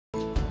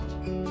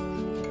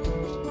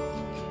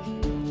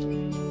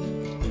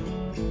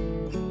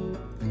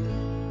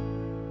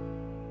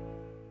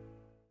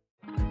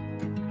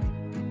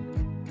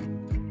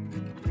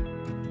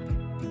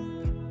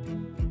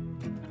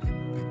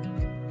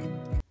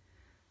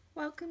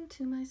Welcome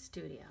to my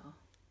studio.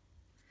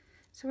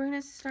 So we're going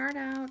to start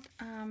out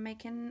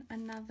making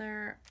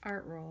another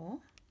art roll,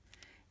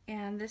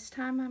 and this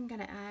time I'm going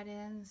to add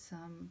in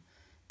some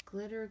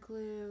glitter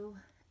glue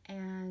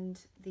and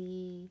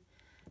the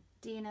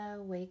Dina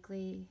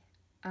Wakley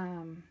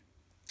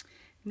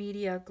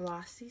media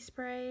glossy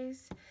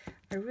sprays.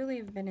 I really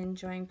have been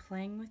enjoying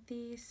playing with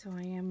these, so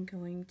I am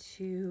going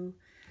to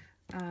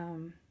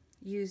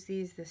use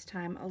these this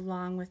time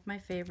along with my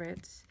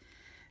favorites,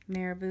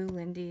 Marabu,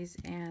 Lindy's,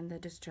 and the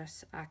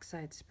Distress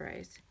Oxide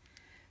sprays.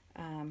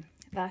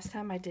 Last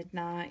time I did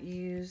not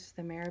use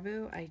the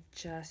Marabu, I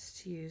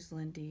just used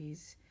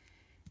Lindy's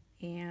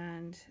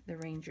and the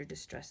Ranger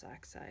Distress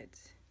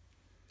Oxides.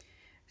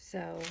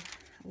 So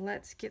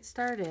let's get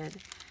started.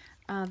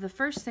 The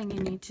first thing you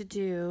need to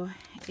do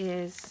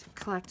is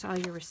collect all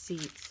your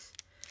receipts,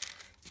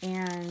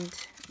 and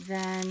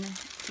then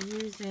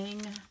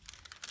using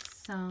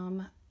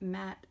some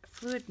matte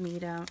fluid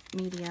medium,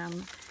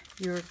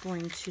 you're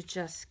going to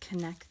just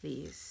connect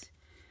these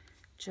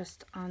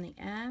just on the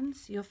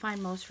ends. You'll find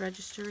most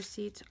register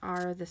receipts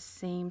are the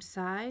same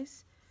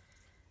size.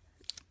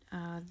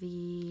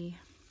 The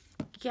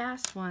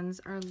gas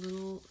ones are a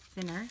little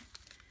thinner,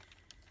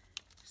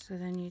 so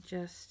then you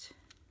just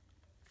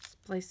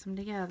place them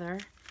together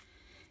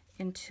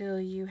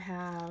until you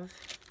have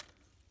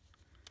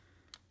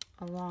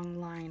a long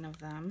line of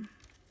them.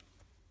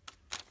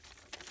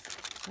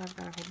 So I've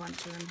got a whole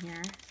bunch of them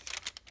here,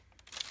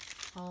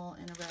 all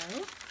in a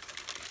row.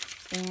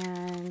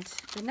 And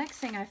the next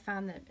thing I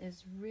found that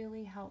is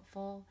really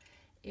helpful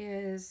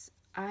is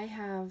I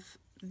have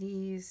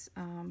these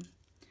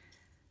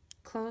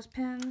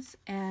clothespins,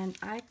 and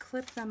I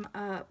clip them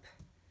up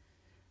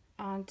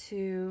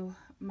onto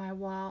my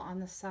wall on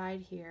the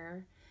side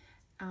here,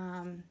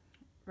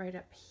 right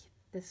up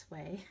this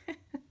way.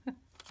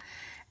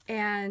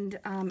 And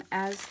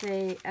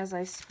as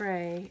I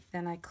spray,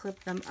 then I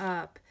clip them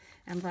up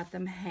and let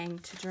them hang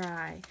to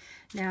dry.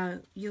 Now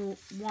you'll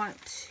want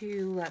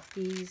to let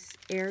these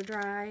air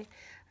dry,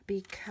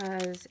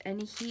 because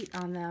any heat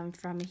on them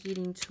from a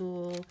heating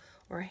tool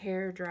or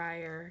hair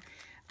dryer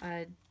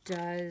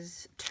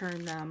does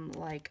turn them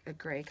like a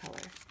gray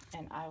color,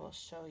 and I will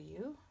show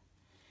you.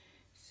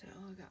 So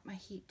I got my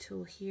heat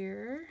tool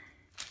here,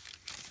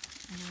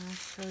 and I'll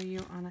show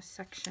you on a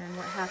section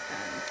what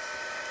happens.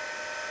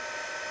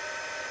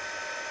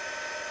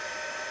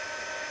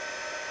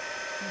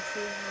 You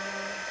see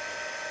how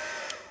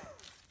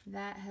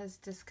that has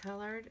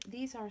discolored?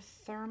 These are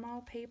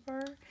thermal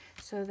paper,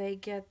 so they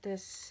get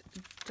this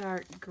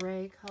dark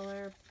gray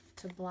color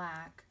to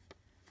black.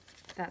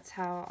 That's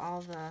how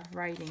all the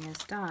writing is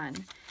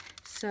done.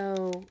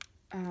 So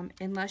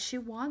unless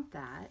you want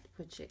that,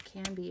 which it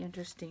can be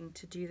interesting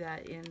to do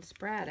that in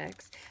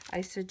sporadics,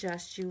 I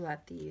suggest you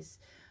let these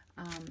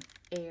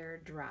air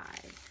dry.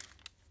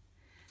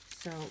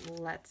 So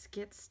let's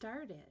get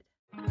started.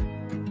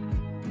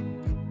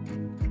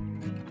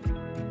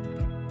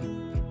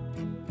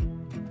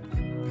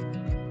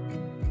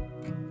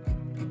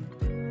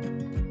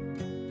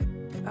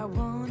 I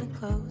wanna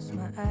close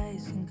my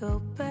eyes and go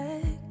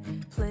back,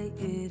 play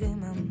it in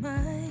my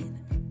mind.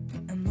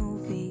 A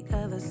movie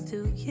of us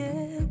two,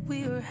 yeah,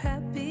 we were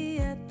happy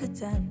at the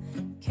time.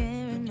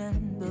 Can't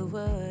remember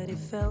what it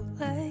felt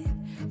like.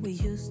 We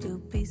used to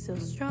be so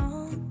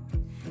strong.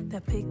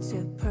 That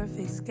picture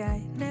perfect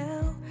sky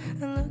now,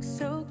 it looks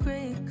so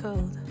gray and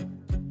cold.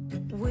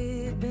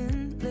 We've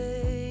been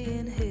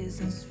laying here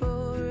since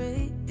 4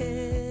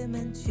 a.m.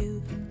 and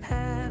you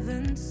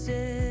haven't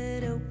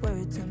said a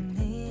word to me.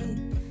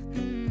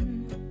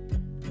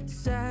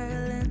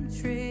 Silent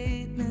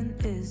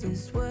treatment, is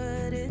this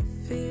what it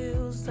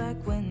feels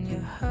like when your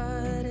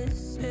heart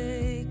is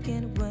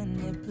aching, when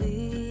it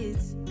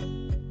bleeds?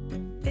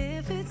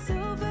 If it's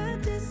over,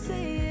 just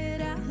say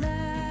it out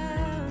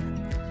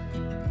loud.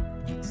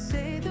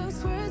 Say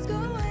those words, go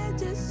ahead,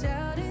 just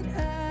shout it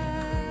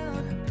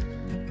out.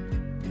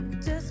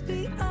 Just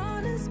be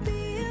honest,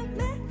 be a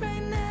man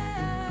right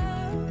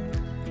now.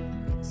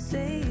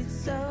 Say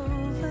it's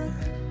over,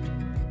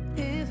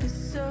 if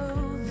it's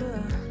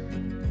over.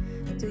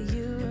 Do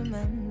you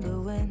remember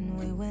when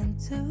we went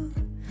to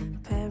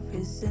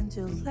Paris in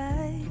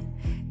July?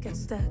 Got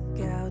stuck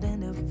out in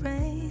the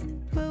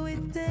rain, but we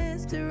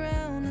danced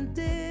around and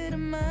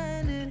didn't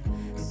mind it.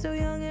 So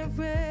young and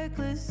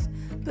reckless,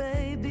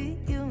 baby,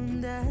 you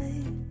and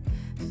I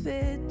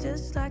fit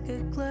just like a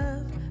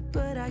glove,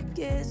 but I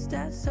guess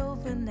that's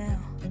over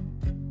now.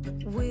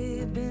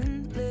 We've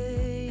been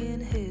laying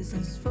here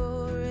since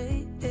 4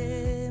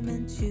 a.m.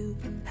 and you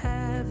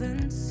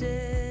haven't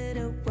said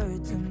a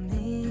word to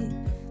me.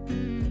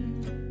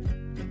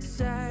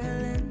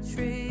 Silent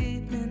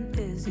treatment,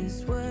 is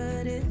this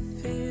what it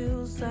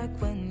feels like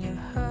when your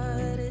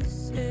heart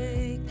is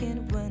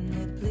aching, when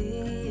it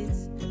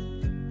bleeds?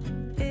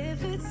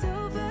 If it's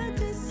over,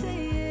 just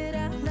say it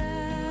out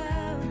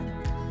loud.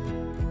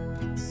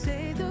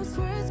 Say those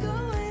words, go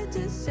ahead,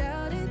 just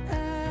shout it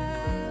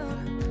out.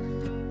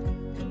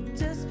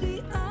 Just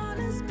be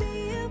honest,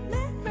 be a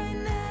man right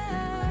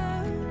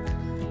now.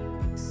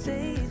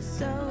 Say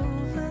it's over.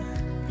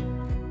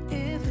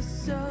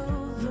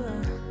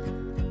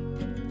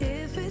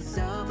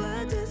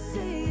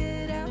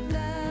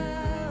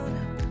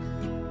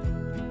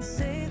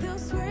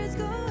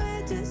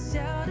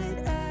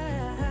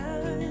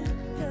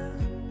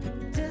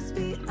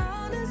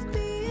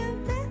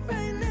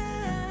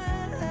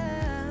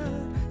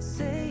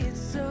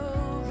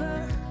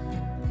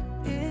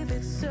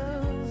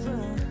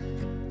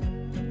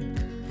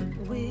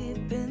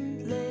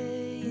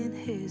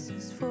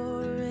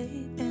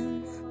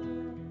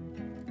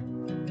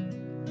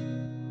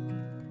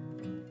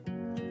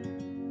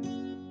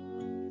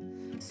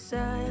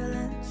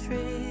 Silent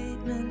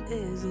treatment,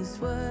 is this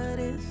what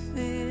it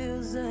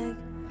feels like?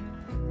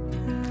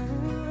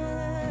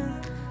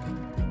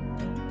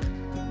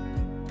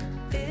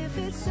 If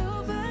it's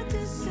over,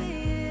 just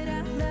say it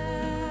out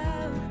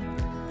loud.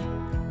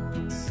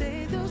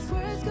 Say those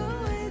words, go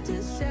away,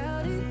 just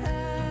shout it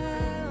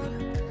out.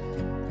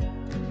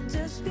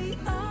 Just be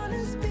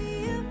honest,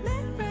 be a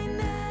man right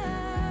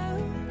now.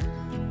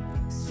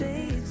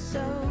 Say it's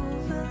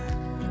over,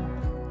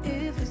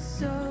 if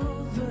it's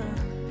over.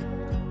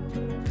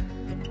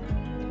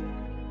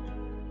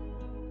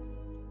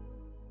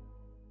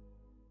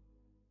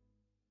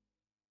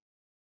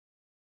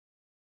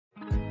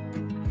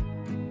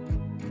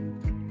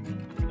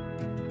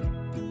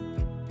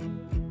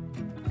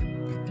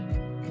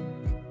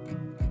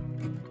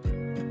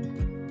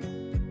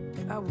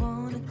 I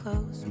wanna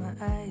close my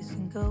eyes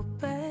and go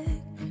back,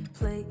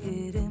 play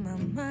it in my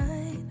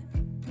mind.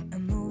 A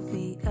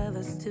movie of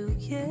us two,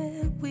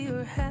 yeah, we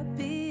were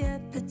happy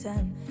at the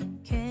time.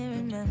 Can't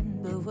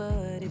remember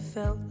what it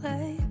felt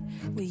like.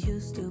 We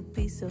used to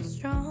be so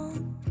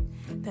strong.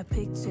 That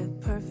picture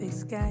perfect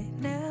sky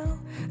now,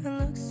 it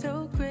looks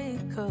so gray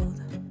and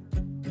cold.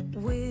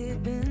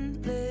 We've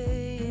been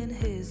laying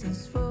here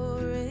since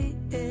 4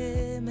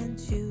 a.m. and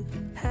you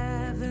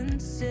haven't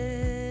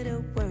said a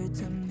word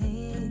to me.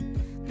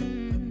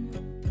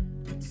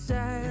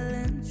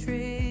 Silent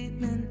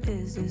treatment,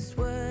 is this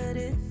what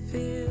it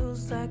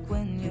feels like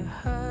when your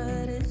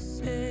heart is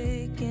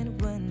aching,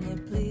 when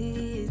it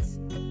bleeds?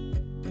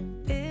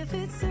 If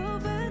it's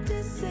over,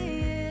 just say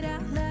it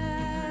out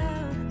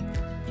loud.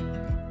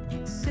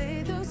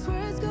 Say those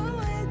words, go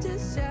away,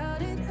 just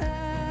shout it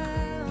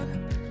out.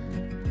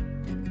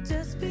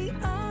 Just be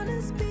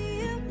honest,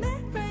 be a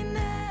man right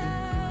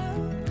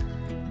now.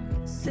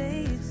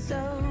 Say it's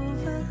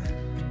over,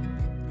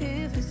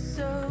 if it's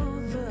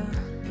over.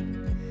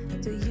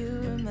 Do you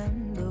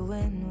remember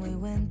when we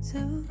went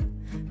to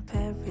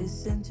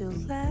Paris in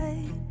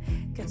July?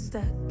 Got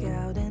stuck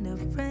out in the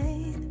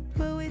rain,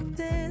 but we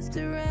danced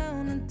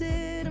around and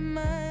didn't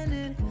mind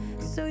it.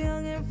 So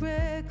young and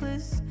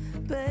reckless,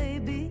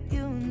 baby,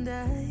 you and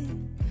I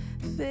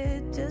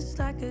fit just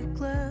like a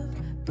glove,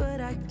 but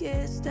I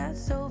guess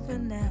that's over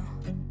now.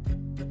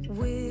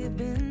 We've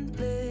been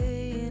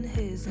laying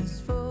here since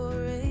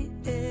 4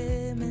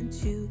 a.m. and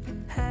you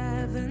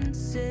haven't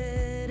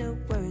said a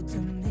word to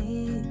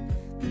me.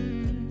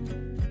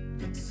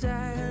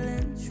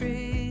 Silent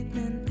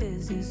treatment,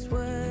 is this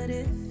what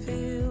it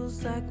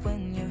feels like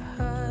when your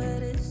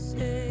heart is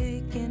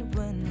aching,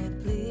 when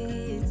it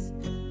bleeds?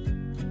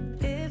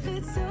 If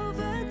it's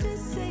over,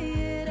 just say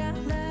it out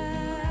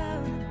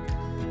loud.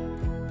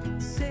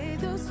 Say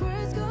those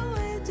words, go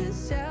away,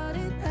 just shout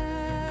it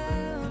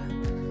out.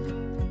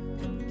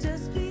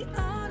 Just be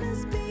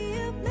honest, be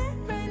a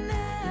man right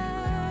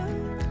now.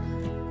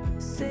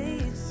 Say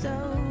it's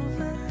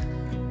over,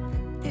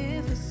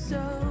 if it's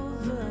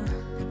over.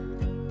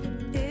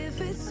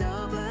 If it's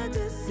over,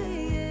 just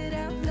say it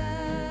out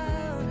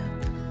loud.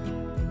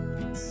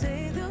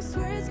 Say those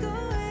words, go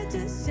away,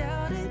 just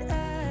shout it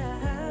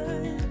out.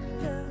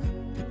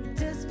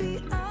 Just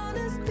be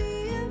honest,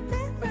 be a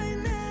man right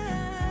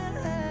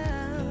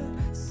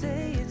now.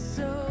 Say it's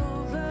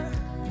over,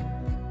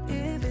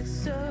 if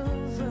it's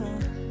over.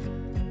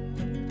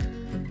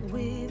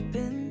 We've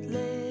been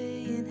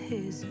laying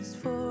here since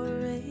 4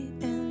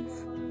 a.m.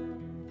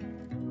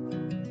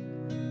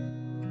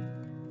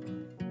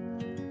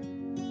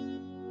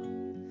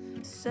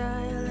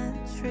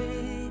 Silent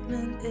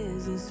treatment,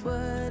 is this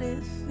what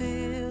it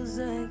feels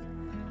like?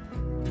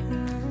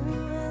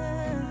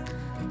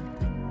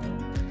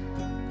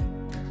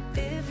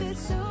 If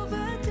it's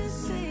over,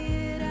 just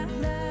say it out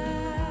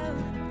loud.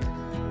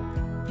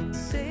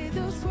 Say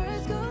those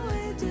words, go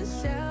away,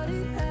 just shout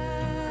it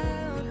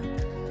out.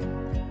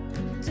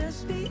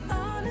 Just be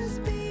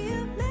honest, be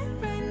a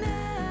man right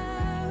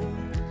now.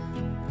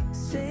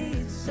 Say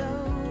it's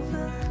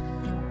over,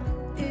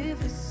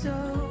 if it's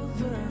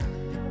over.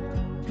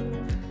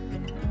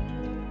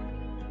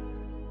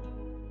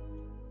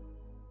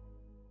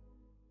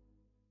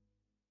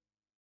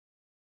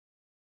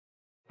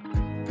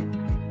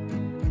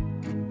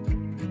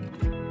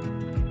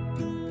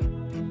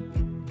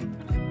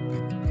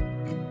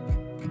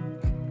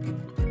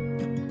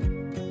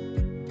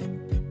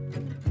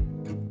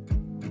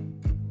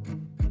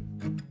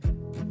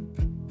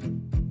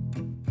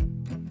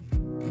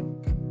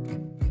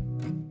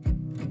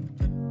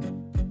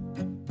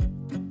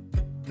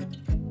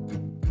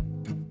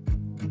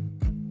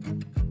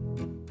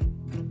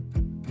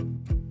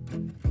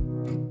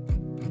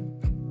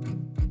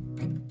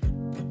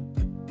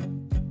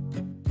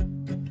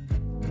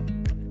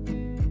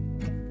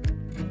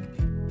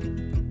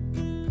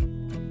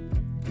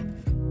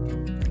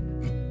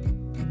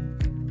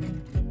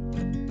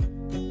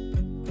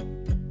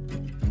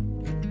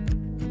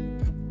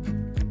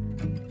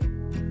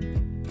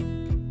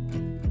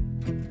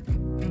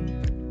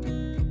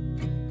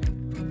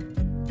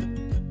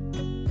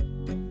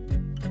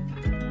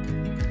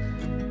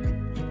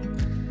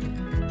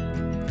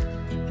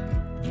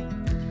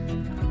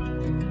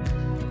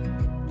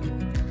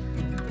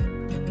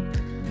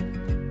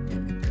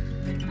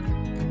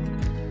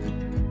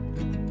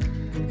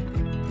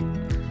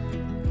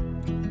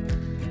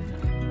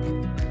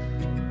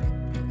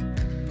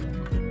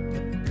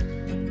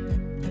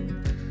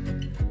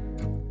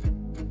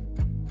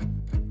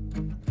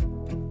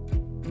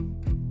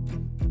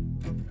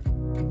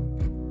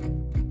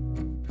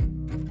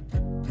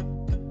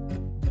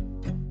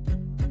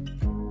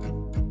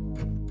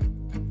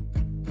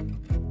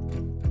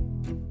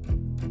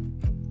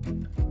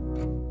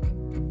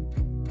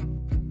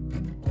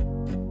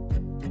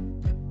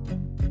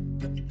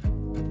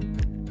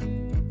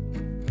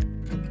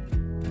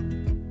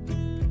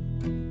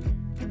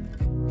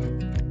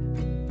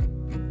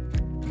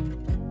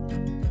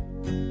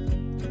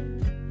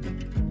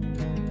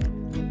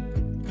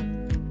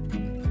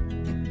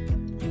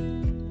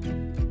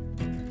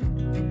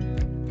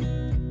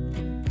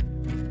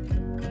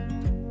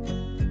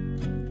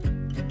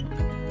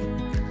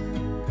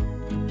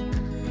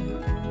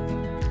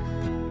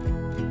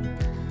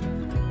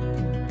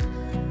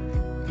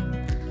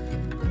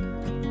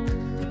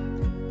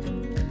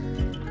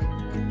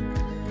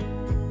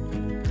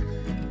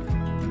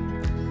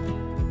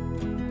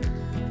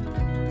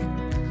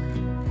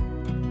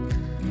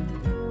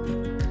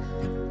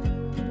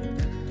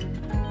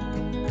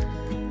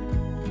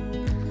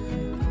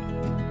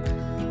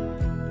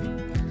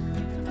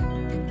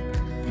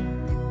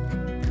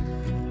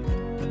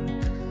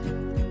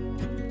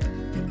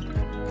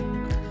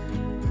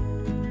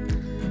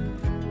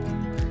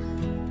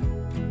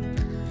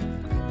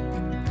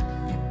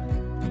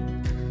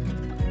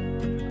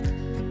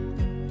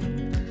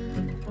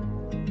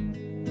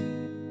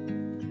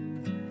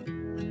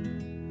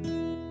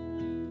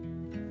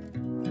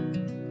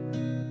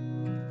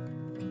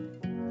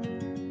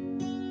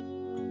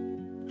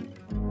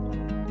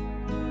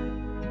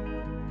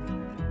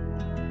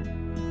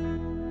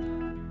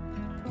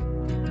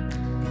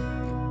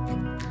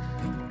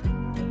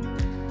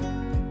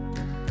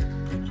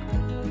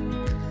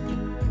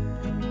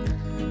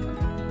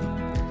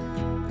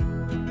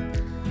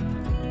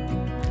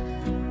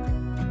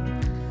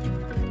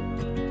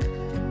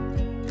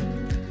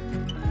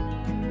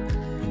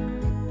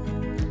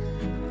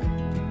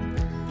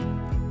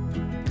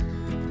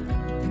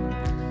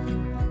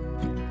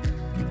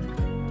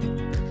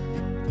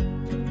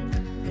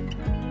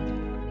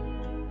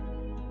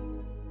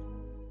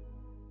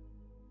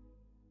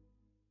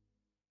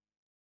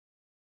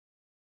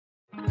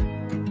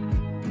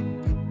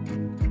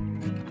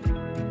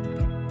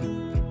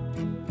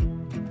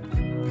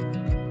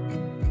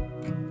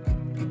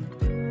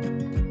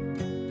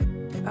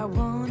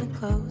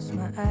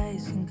 close my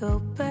eyes and go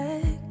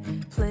back,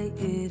 play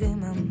it in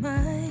my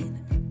mind.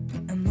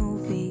 A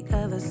movie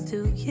of us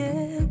two,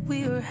 yeah,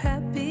 we were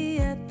happy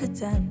at the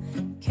time.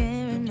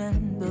 Can't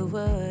remember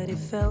what it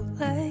felt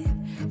like.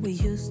 We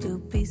used to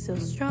be so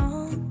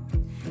strong.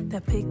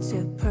 That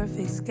picture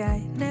perfect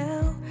sky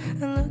now,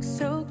 it looks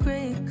so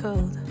gray and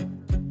cold.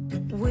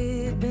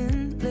 We've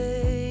been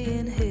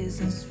laying here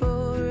since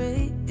 4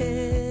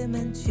 a.m.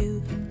 and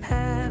you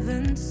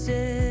haven't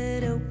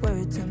said a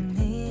word to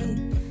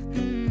me.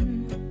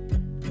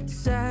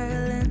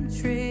 Silent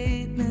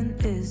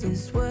treatment, is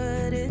this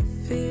what it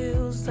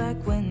feels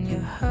like when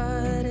your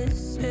heart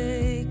is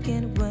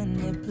aching, when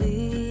it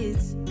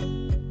bleeds?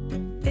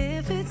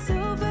 If it's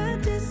over,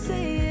 just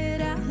say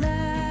it out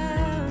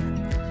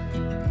loud.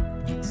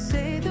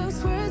 Say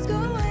those words,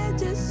 go ahead,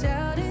 just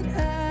shout it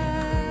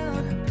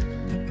out.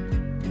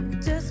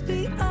 Just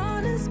be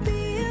honest,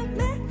 be a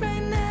man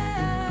right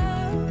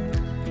now.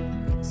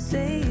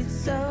 Say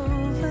it's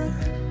over,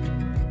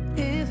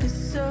 if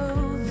it's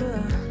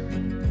over.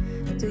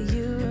 Do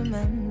you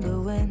remember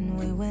when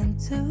we went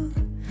to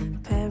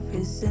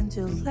Paris in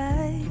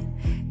July?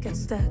 Got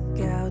stuck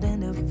out in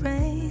the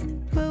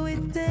rain, but we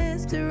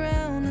danced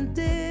around and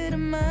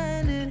didn't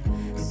mind it.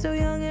 So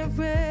young and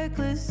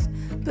reckless,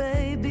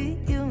 baby,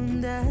 you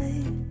and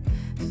I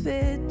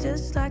fit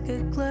just like a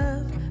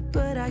glove,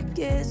 but I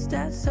guess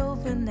that's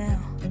over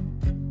now.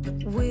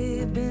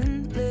 We've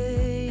been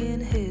laying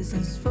here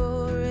since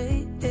 4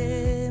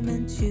 a.m.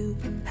 and you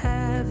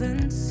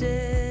haven't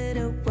said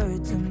a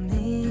word to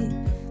me.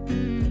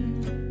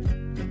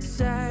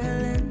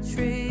 Silent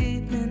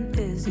treatment,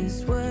 is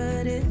this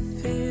what it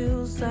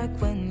feels like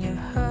when your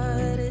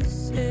heart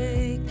is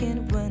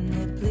aching, when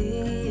it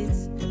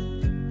bleeds?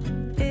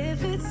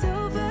 If it's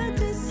over,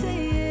 just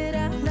say it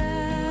out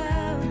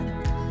loud.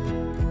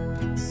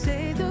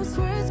 Say those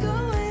words, go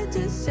ahead,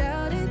 just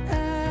shout it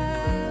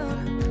out.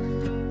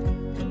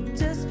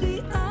 Just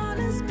be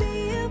honest,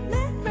 be a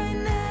man right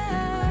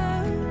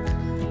now.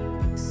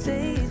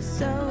 Say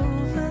it's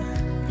over,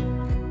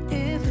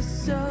 if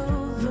it's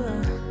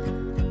over.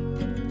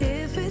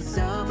 If it's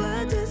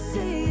over, just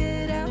say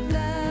it out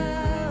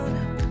loud.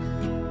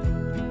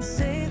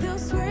 Say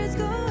those words,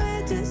 go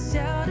ahead, just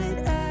shout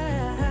it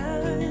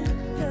out.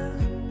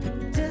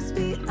 Just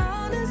be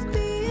honest,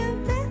 be a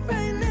man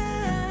right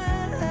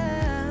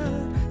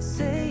now.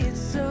 Say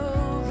it's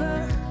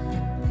over,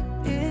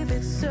 if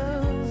it's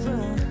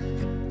over.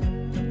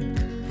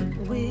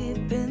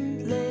 We've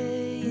been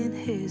laying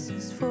here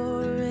since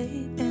 4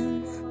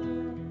 a.m.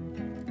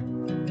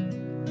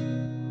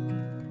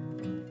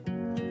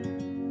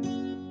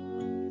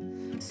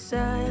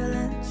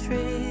 Silent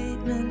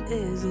treatment,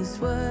 is this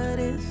what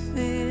it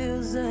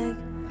feels like?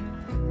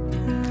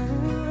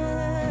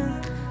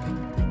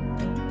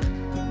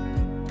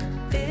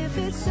 If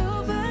it's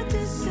over,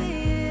 just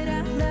say it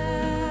out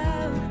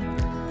loud.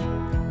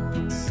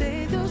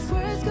 Say those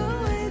words, go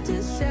ahead,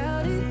 just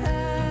shout it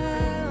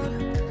out.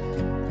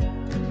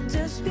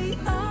 Just be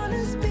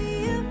honest,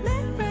 be a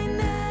man right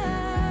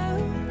now.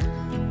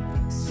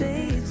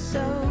 Say it's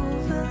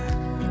over,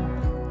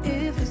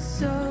 if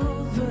it's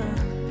over.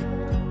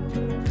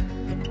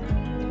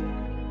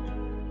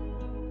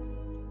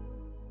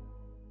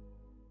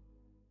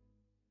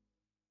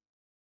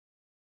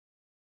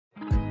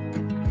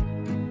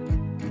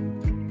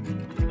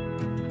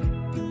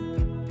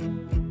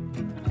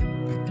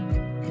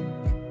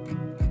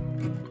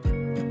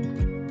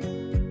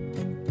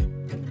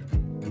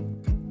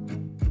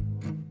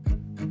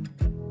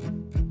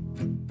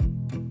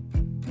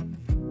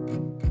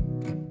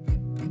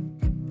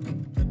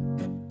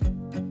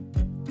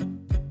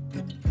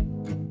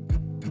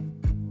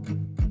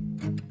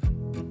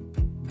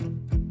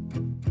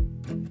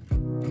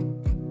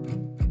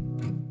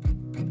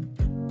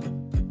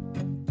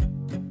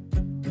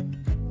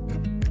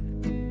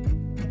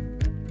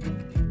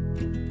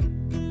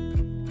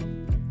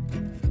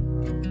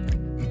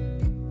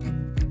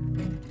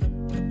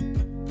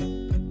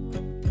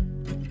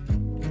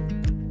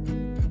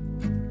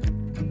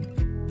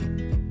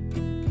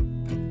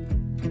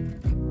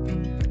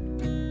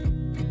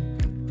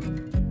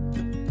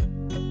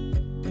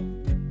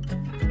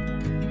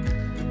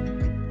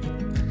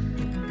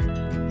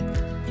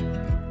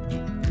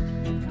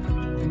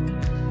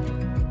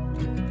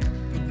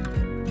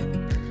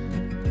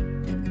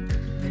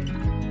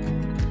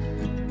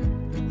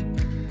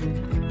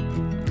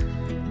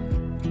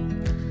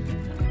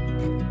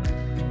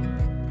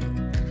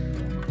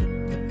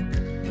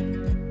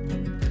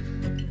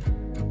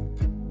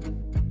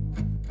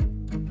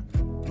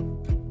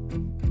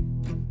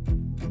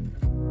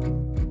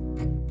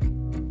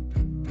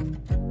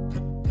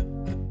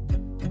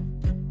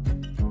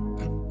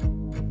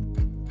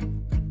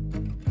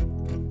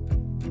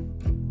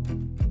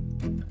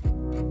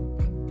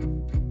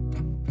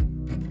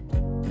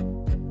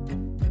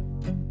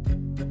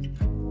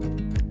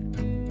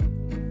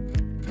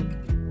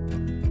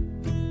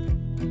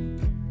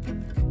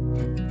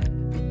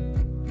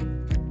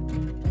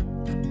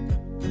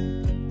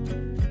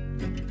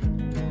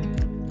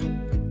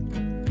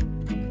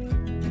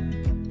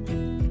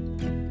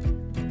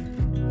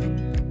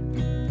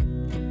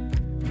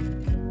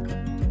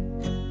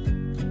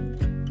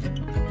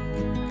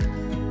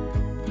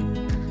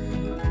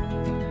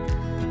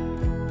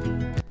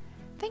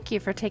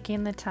 Thank you for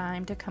taking the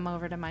time to come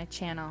over to my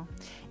channel.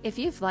 If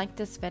you've liked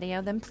this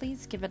video, then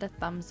please give it a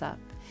thumbs up.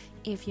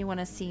 If you want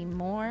to see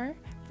more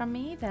from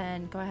me,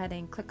 then go ahead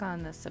and click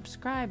on the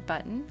subscribe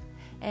button.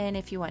 And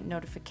if you want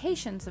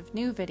notifications of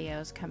new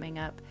videos coming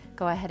up,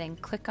 go ahead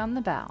and click on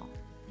the bell.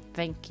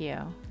 Thank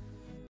you.